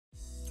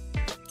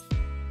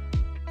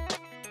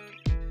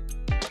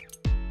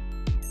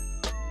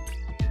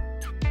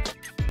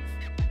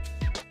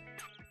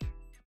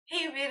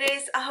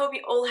beauties, I hope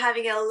you're all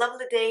having a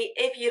lovely day.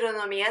 If you don't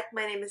know me yet,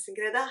 my name is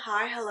Ingrida.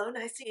 Hi, hello,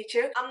 nice to meet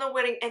you. I'm not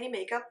wearing any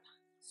makeup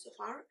so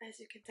far, as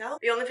you can tell.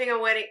 The only thing I'm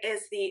wearing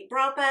is the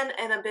brow pen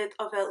and a bit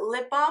of a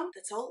lip balm.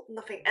 That's all,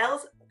 nothing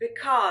else,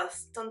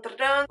 because dun, dun,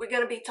 dun, we're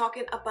gonna be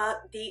talking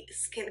about the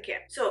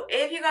skincare. So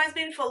if you guys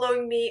been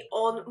following me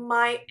on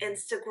my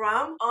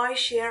Instagram, I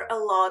share a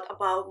lot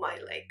about my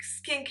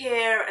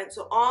skincare and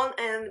so on,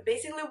 and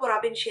basically what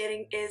I've been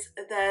sharing is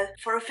that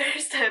for the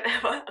first time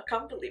ever, I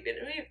can't believe it,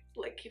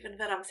 even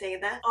that I'm saying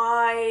that,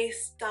 I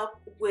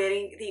stopped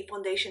wearing the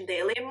foundation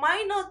daily. It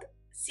might not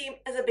seem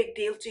as a big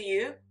deal to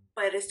you,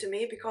 but it is to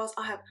me because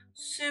I have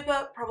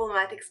super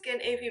problematic skin.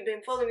 If you've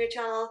been following my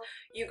channel,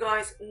 you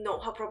guys know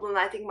how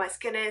problematic my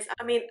skin is.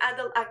 I mean,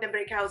 adult acne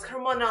breakouts,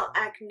 hormonal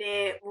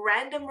acne,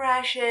 random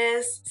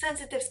rashes,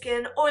 sensitive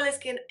skin, oily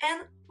skin,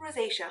 and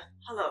rosacea.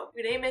 Hello,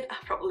 you name it, I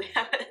probably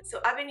have it. So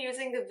I've been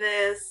using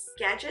this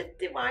gadget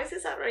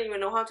devices, I don't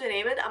even know how to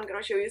name it. I'm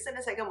gonna show you in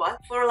a second what,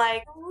 for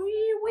like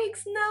 3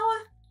 weeks now,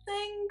 I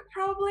think,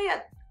 probably.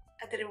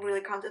 I didn't really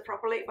count it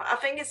properly, but I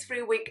think it's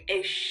 3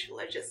 week-ish,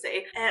 let's just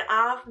say. And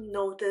I've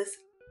noticed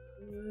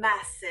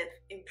massive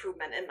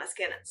improvement in my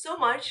skin. So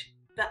much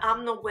that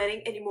I'm not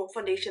wearing any more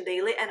foundation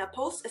daily. And I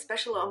post,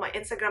 especially on my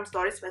Instagram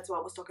stories, that's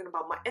what I was talking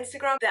about, my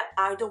Instagram, that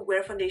I don't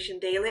wear foundation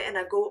daily and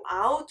I go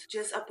out,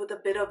 just I put a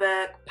bit of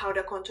a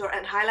powder contour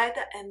and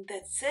highlighter and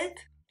that's it.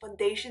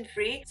 Foundation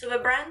free. So the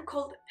brand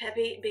called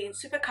Peppy being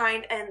super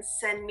kind and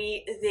sent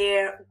me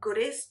their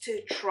goodies to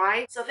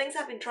try. So things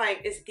I've been trying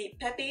is the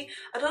Peppy,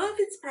 I don't know if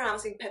it's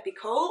pronouncing Peppy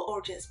Co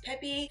or just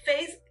Peppy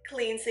face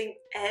cleansing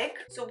egg.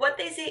 So what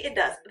they say it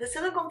does, the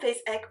silicone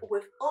face egg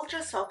with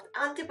ultra soft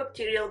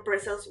antibacterial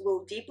bristles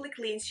will deeply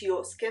cleanse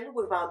your skin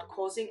without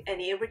causing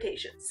any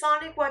irritation.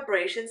 Sonic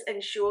vibrations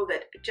ensure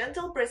that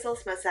gentle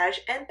bristles massage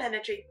and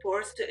penetrate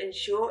pores to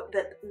ensure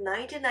that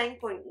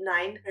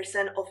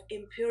 99.9% of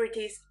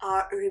impurities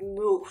are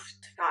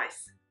removed.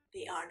 Guys,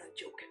 they are not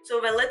joking.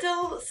 So the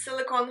little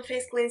silicone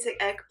face cleansing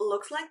egg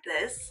looks like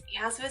this. It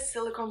has these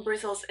silicone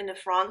bristles in the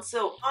front.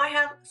 So I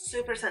have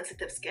super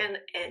sensitive skin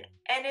and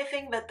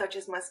anything that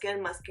touches my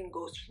skin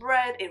goes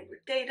red,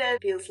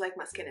 irritated, feels like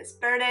my skin is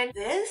burning.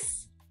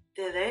 This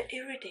didn't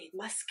irritate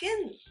my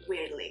skin,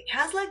 weirdly. It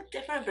has like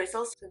different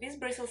bristles. So these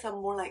bristles are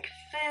more like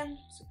thin,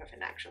 super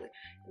thin actually.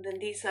 And then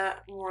these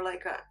are more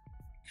like a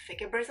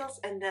thicker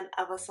bristles, and then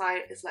other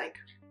side is like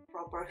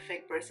proper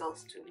thick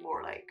bristles to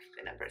more like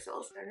thinner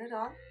bristles. Turn it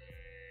on.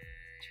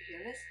 Do you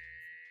hear this?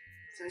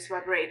 So it's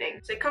vibrating.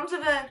 So it comes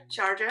with a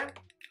charger,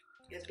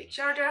 USB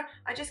charger.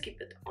 I just keep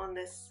it on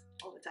this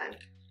all the time.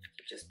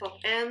 So just pop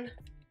in.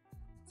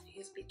 It's a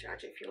USB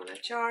charger if you want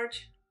to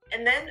charge.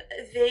 And then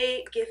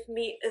they give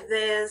me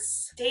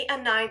this day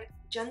and night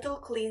gentle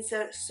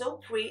cleanser,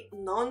 soap-free,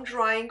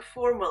 non-drying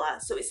formula.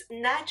 So it's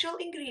natural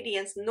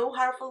ingredients, no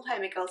harmful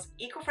chemicals,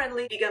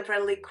 eco-friendly,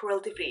 vegan-friendly,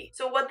 cruelty-free.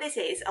 So what they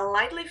say is a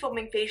lightly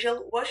foaming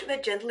facial wash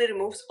that gently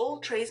removes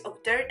all trace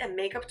of dirt and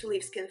makeup to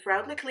leave skin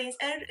thoroughly cleansed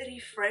and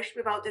refreshed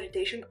without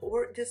irritation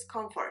or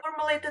discomfort.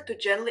 Formulated to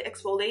gently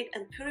exfoliate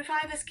and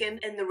purify the skin,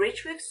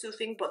 enriched with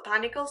soothing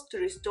botanicals to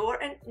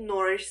restore and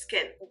nourish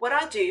skin. What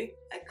I do,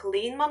 I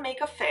clean my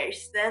makeup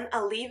first, then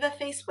I leave the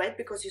face wet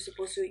because you're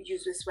supposed to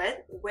use this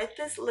wet with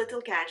this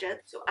little gadget.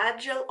 So I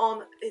gel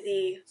on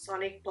the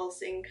sonic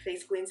pulsing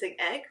face cleansing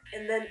egg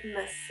and then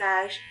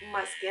massage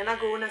my skin. I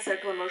go in a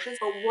circular motions,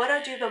 but what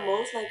I do the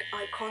most, like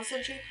I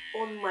concentrate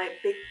on my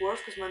big pores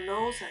because my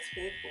nose has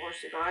big pores,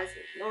 you guys,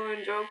 it's no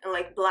joke, and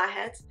like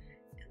blackheads.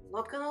 I'm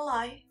not gonna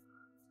lie,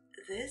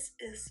 this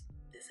is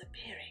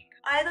disappearing.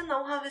 I don't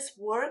know how this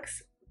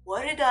works,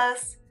 what it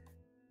does,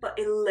 but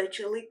it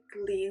literally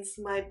cleans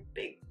my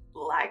big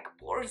black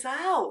pores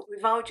out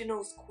without, you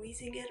know,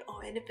 squeezing it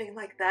or anything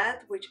like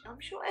that, which I'm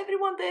sure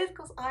everyone did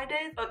because I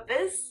did. But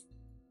this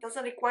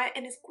doesn't require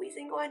any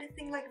squeezing or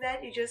anything like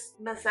that. You just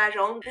massage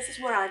on. This is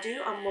what I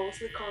do. I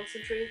mostly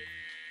concentrate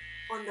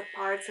on the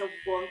parts I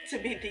want to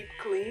be deep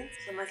cleaned.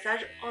 So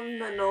massage on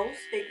my nose,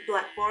 big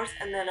black pores,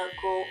 and then I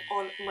go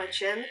on my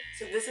chin.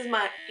 So this is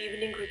my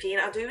evening routine.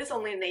 I do this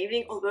only in the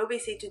evening, although they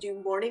say to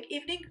do morning,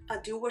 evening. I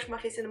do wash my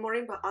face in the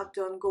morning, but I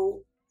don't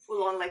go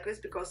full on like this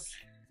because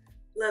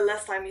the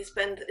less time you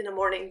spend in the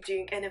morning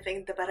doing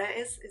anything, the better it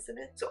is, isn't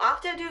it? So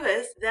after I do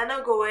this, then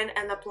I'll go in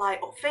and apply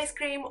or face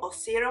cream or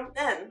serum.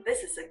 Then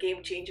this is a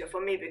game changer for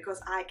me because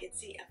I can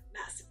see a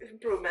massive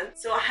improvement.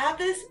 So I have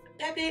this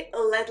Peppy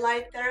LED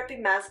Light Therapy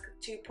Mask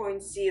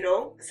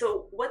 2.0.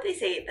 So what they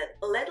say that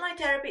LED light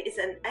therapy is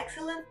an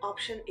excellent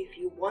option if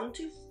you want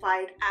to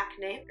fight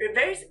acne,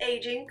 reverse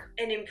aging,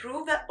 and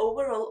improve the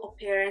overall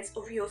appearance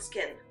of your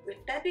skin.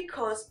 With Peppy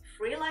Co's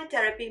free light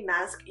therapy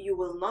mask, you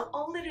will not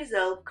only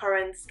resolve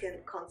current skin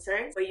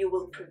concerns, but you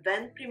will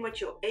prevent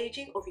premature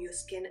aging of your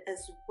skin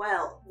as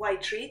well. Why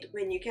treat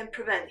when you can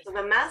prevent? So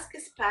the mask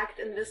is packed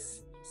in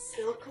this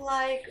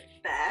silk-like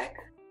bag.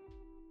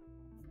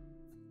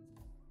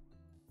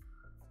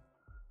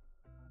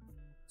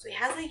 So it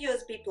has a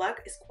USB plug,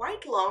 it's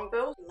quite long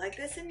though, like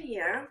this in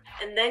here.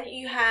 And then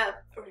you have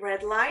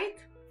red light,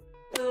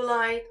 blue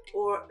light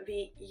or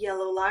the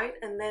yellow light,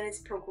 and then it's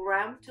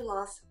programmed to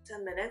last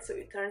 10 minutes, so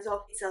it turns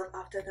off itself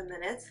after 10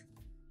 minutes.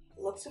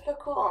 Looks super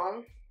cool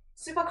on.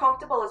 Super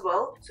comfortable as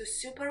well, so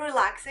super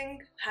relaxing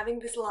having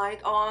this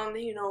light on,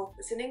 you know,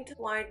 listening to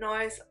white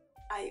noise.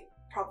 I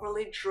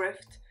properly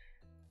drift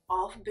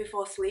off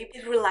before sleep.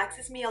 It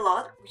relaxes me a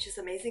lot, which is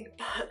amazing,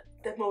 but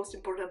the most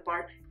important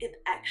part, it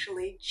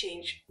actually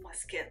changed my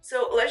skin.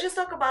 So let's just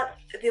talk about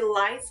the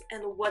lights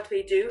and what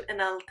they do,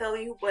 and I'll tell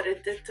you what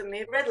it did to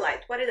me. Red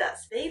light, what it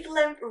does.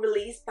 Wavelength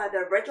released by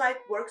the red light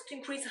works to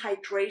increase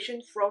hydration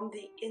from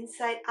the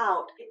inside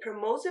out. It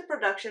promotes the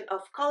production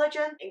of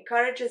collagen,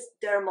 encourages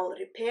dermal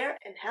repair,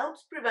 and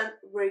helps prevent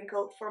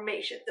wrinkle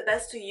formation. The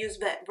best to use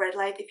the red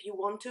light if you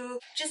want to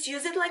just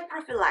use it like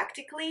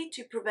prophylactically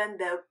to prevent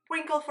the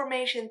wrinkle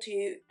formation,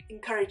 to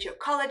encourage your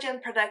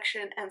collagen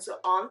production, and so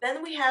on.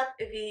 Then we have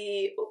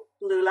the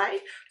blue light.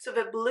 So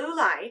the blue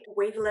light,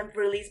 wavelength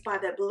released by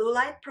the blue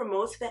light,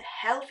 promotes the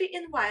healthy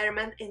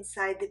environment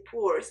inside the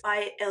pores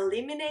by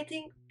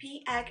eliminating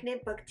P. acne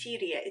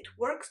bacteria. It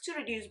works to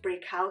reduce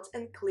breakouts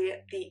and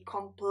clear the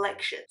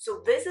complexion.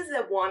 So this is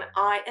the one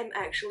I am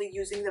actually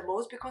using the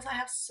most because I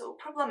have so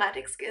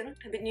problematic skin.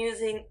 I've been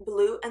using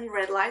blue and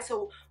red light,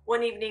 so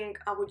one evening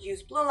I would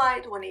use blue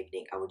light, one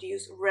evening I would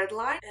use red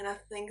light, and I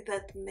think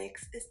that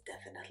mix is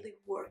definitely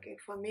working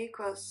for me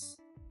because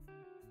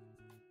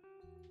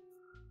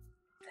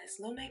there's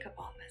no makeup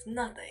on, there's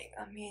nothing.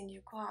 I mean,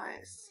 you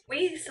guys.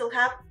 We still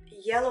have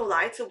yellow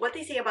light. So what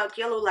they say about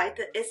yellow light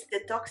is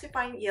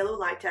detoxifying yellow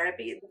light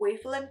therapy.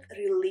 Wavelength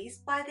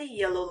released by the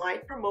yellow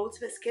light promotes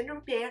the skin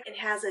repair and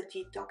has a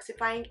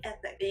detoxifying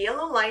effect. The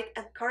yellow light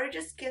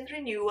encourages skin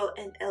renewal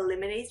and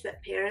eliminates the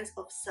appearance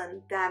of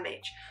sun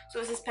damage. So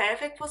this is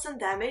perfect for sun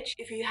damage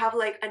if you have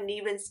like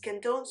uneven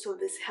skin tone, so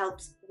this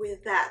helps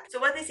with that. So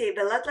what they say,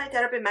 the LED light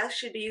therapy mask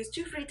should be used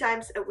 2-3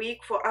 times a week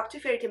for up to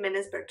 30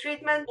 minutes per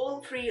treatment.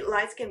 All 3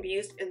 lights can be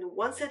used in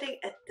one sitting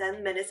at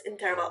 10 minutes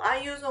interval.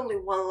 I use only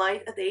 1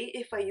 light a day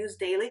if I use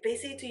daily. They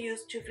say to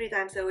use 2-3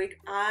 times a week.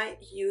 I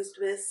used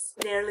this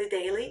nearly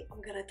daily.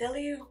 I'm gonna tell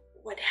you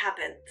what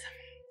happened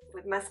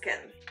with my skin.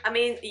 I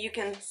mean, you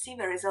can see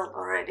the result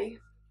already.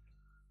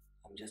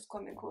 I'm just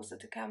coming closer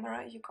to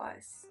camera, you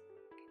guys.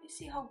 Can you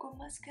see how good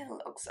my skin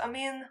looks? I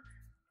mean,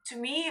 to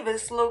me,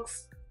 this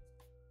looks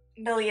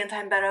million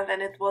times better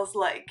than it was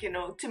like, you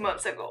know, 2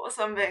 months ago or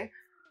something.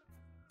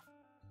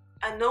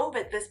 I know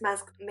that this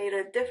mask made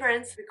a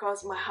difference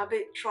because my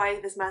hubby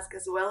tried this mask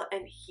as well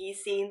and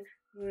he's seen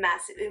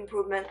massive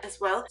improvement as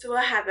well. So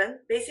what happened?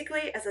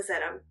 Basically, as I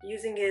said, I'm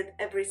using it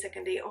every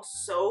second day or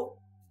so,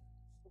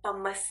 but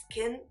my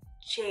skin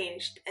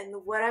changed. And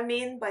what I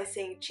mean by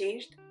saying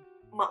changed,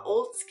 my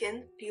old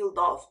skin peeled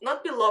off.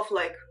 Not peeled off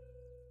like,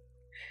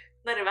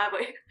 not in that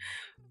way,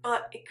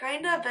 but it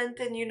kind of went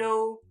in, you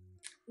know,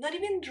 not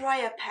even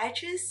drier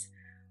patches.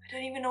 I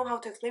don't even know how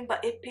to explain,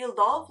 but it peeled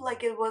off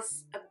like it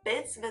was a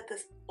bit that the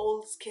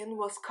old skin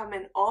was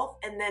coming off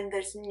and then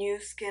there's new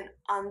skin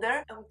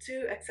under. I'm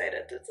too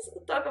excited to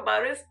talk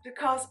about it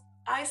because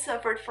I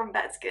suffered from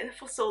bad skin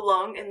for so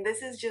long, and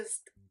this is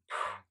just,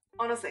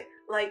 honestly,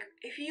 like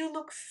if you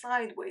look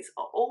sideways,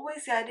 I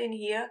always had in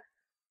here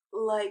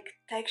like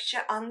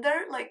texture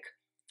under, like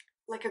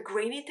a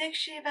grainy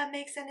texture, if that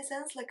makes any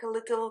sense, like a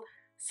little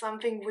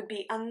something would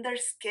be under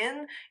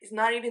skin. It's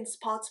not even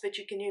spots that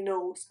you can, you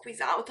know,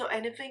 squeeze out or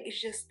anything.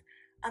 It's just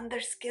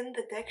under skin,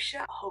 the texture.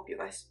 I hope you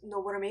guys know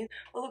what I mean.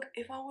 But look,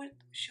 if I would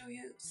show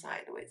you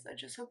sideways, I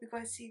just hope you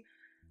guys see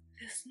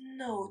there's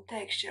no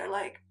texture.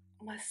 Like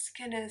my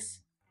skin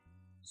is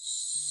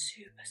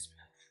super smooth.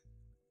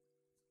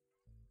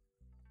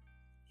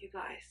 You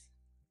guys,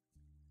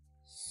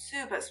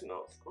 super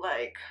smooth,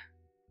 like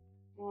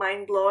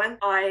mind-blowing.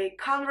 I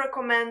can't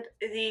recommend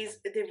these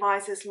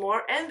devices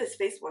more, and this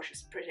face wash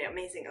is pretty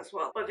amazing as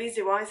well. But these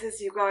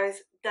devices, you guys,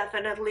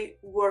 definitely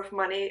worth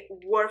money,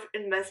 worth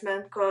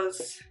investment,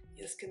 because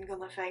your skin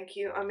gonna thank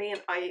you. I mean,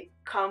 I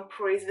can't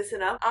praise this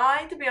enough.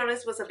 I, to be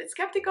honest, was a bit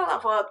skeptical. I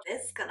thought,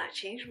 this is gonna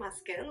change my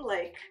skin.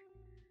 Like,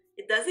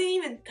 it doesn't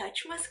even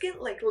touch my skin,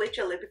 like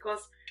literally,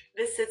 because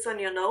this sits on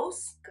your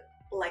nose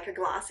like a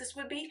glasses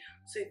would be,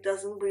 so it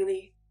doesn't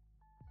really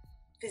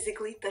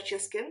physically touch your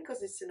skin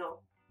because it's, you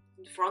know,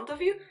 in front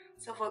of you.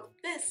 So I thought,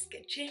 this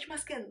can change my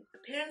skin,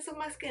 appearance of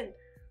my skin.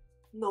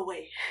 No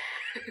way.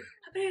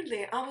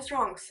 Apparently I was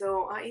wrong,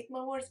 so I eat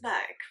my words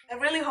back. I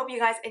really hope you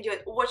guys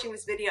enjoyed watching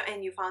this video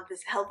and you found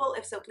this helpful.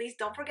 If so, please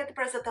don't forget to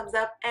press the thumbs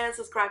up and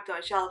subscribe to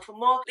our channel for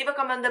more. Leave a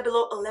comment down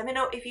below. Let me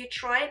know if you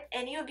tried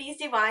any of these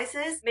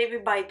devices, maybe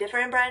by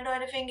different brand or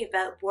anything, if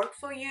that worked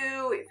for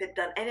you, if it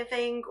done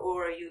anything,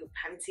 or you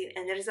haven't seen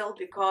any result,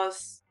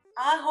 because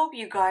I hope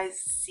you guys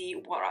see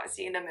what I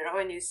see in the mirror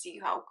and you see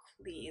how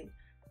clean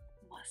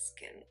my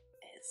skin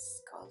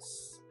is,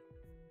 cause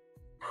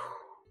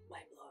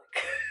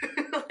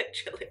mind-blowing.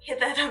 Literally. Hit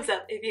that thumbs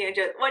up if you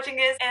enjoyed watching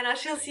this, and I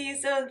shall see you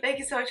soon. Thank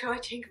you so much for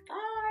watching.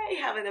 Bye.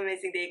 Have an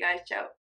amazing day, guys. Ciao.